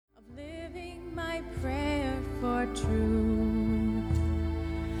truth.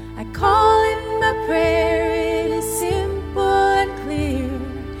 I call in my prayer, it is simple and clear.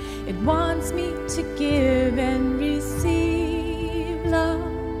 It wants me to give and receive love.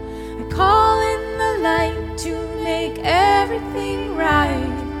 I call in the light to make everything right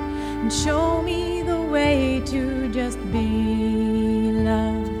and show me the way to just be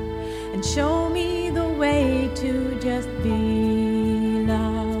love, and show me the way to just be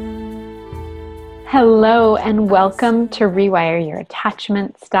love. Hello and welcome to Rewire Your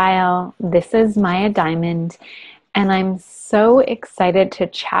Attachment Style. This is Maya Diamond, and I'm so excited to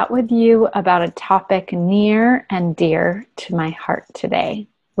chat with you about a topic near and dear to my heart today,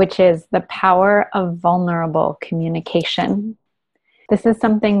 which is the power of vulnerable communication. This is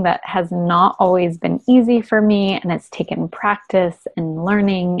something that has not always been easy for me, and it's taken practice and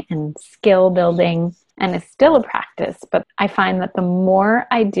learning and skill building, and it's still a practice, but I find that the more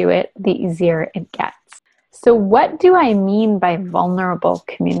I do it, the easier it gets. So what do I mean by vulnerable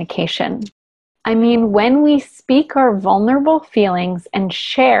communication? I mean, when we speak our vulnerable feelings and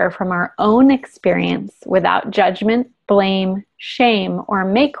share from our own experience without judgment, blame, shame, or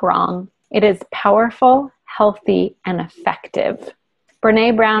make wrong, it is powerful, healthy, and effective.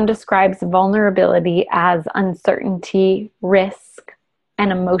 Brené Brown describes vulnerability as uncertainty, risk,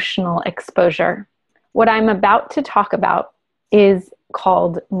 and emotional exposure. What I'm about to talk about is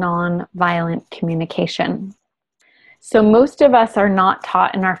called nonviolent communication. So most of us are not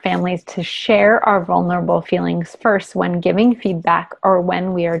taught in our families to share our vulnerable feelings first when giving feedback or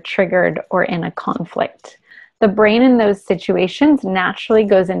when we are triggered or in a conflict. The brain in those situations naturally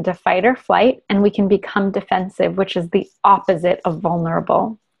goes into fight or flight, and we can become defensive, which is the opposite of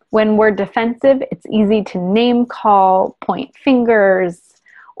vulnerable. When we're defensive, it's easy to name call, point fingers,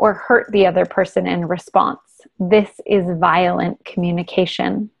 or hurt the other person in response. This is violent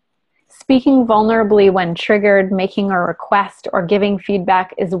communication. Speaking vulnerably when triggered, making a request, or giving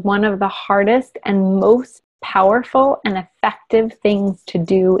feedback is one of the hardest and most powerful and effective things to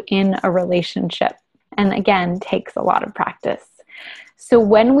do in a relationship. And again, takes a lot of practice. So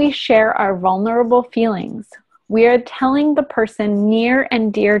when we share our vulnerable feelings, we are telling the person near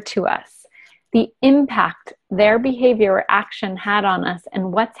and dear to us the impact their behavior or action had on us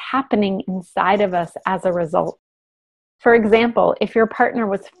and what's happening inside of us as a result. For example, if your partner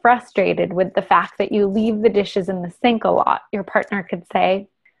was frustrated with the fact that you leave the dishes in the sink a lot, your partner could say,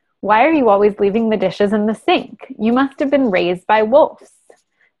 "Why are you always leaving the dishes in the sink? You must have been raised by wolves."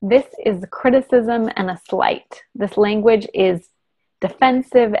 This is criticism and a slight. This language is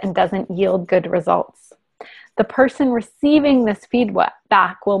defensive and doesn't yield good results. The person receiving this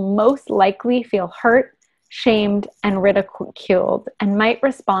feedback will most likely feel hurt, shamed, and ridiculed, and might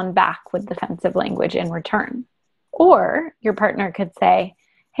respond back with defensive language in return. Or your partner could say,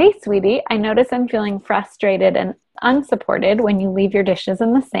 "Hey, sweetie, I notice I'm feeling frustrated and unsupported when you leave your dishes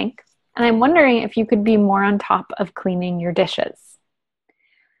in the sink, and I'm wondering if you could be more on top of cleaning your dishes."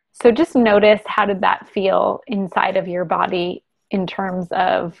 So just notice, how did that feel inside of your body in terms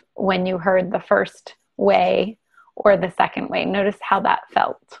of when you heard the first way or the second way? Notice how that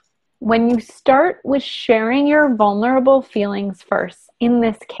felt. When you start with sharing your vulnerable feelings first, in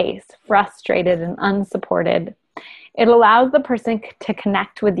this case, frustrated and unsupported, it allows the person to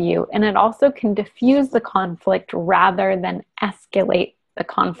connect with you, and it also can diffuse the conflict rather than escalate the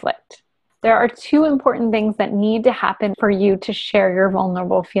conflict. There are two important things that need to happen for you to share your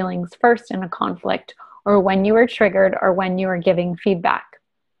vulnerable feelings first in a conflict, or when you are triggered, or when you are giving feedback.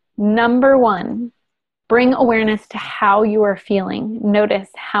 Number one, bring awareness to how you are feeling.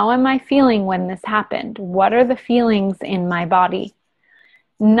 Notice, how am I feeling when this happened? What are the feelings in my body?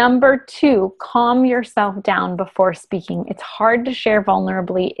 Number two, calm yourself down before speaking. It's hard to share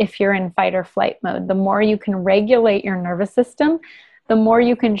vulnerably if you're in fight or flight mode. The more you can regulate your nervous system, the more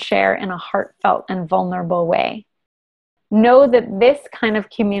you can share in a heartfelt and vulnerable way. Know that this kind of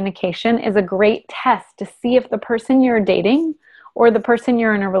communication is a great test to see if the person you're dating or the person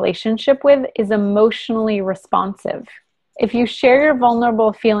you're in a relationship with is emotionally responsive. If you share your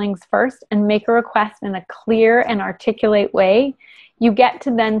vulnerable feelings first and make a request in a clear and articulate way, you get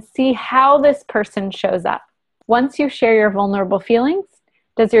to then see how this person shows up. Once you share your vulnerable feelings,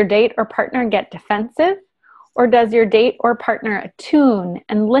 does your date or partner get defensive? Or does your date or partner attune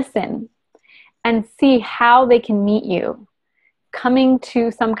and listen and see how they can meet you, coming to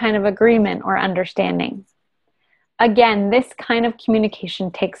some kind of agreement or understanding? Again, this kind of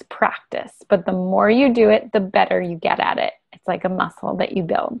communication takes practice, but the more you do it, the better you get at it. It's like a muscle that you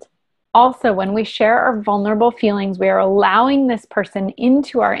build. Also, when we share our vulnerable feelings, we are allowing this person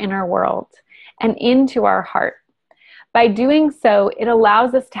into our inner world and into our heart. By doing so, it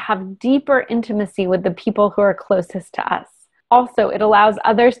allows us to have deeper intimacy with the people who are closest to us. Also, it allows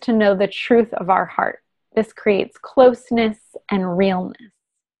others to know the truth of our heart. This creates closeness and realness.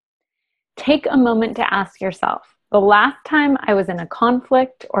 Take a moment to ask yourself, the last time I was in a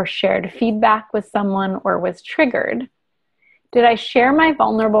conflict or shared feedback with someone or was triggered, did I share my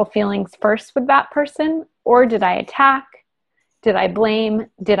vulnerable feelings first with that person, or did I attack? Did I blame?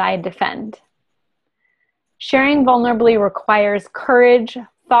 Did I defend? Sharing vulnerably requires courage,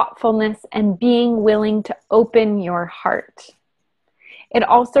 thoughtfulness, and being willing to open your heart. It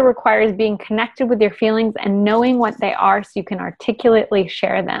also requires being connected with your feelings and knowing what they are so you can articulately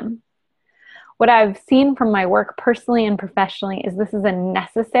share them. What I've seen from my work personally and professionally is this is a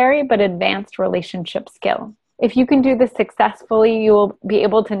necessary but advanced relationship skill. If you can do this successfully, you will be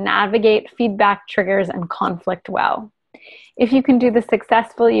able to navigate feedback, triggers, and conflict well. If you can do this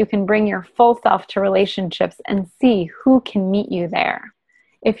successfully, you can bring your full self to relationships and see who can meet you there.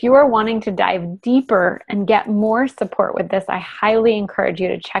 If you are wanting to dive deeper and get more support with this, I highly encourage you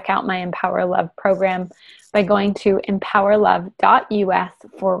to check out my Empower Love program by going to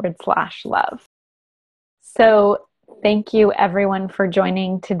empowerlove.us/love. So thank you everyone for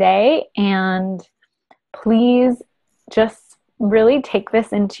joining today, and please just really take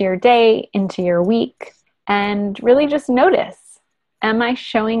this into your day, into your week, and really just notice, am I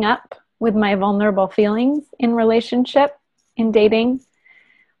showing up with my vulnerable feelings in relationship, in dating,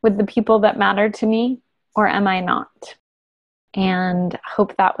 with the people that matter to me, or am I not? And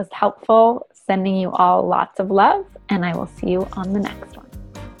hope that was helpful. Sending you all lots of love, and I will see you on the next one.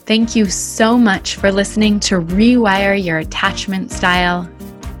 Thank you so much for listening to Rewire Your Attachment Style.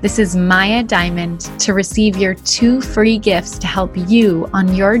 This is Maya Diamond. To receive your 2 free gifts to help you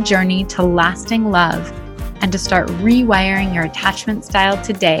on your journey to lasting love and to start rewiring your attachment style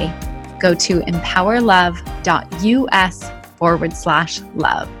today, go to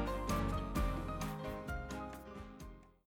empowerlove.us/love.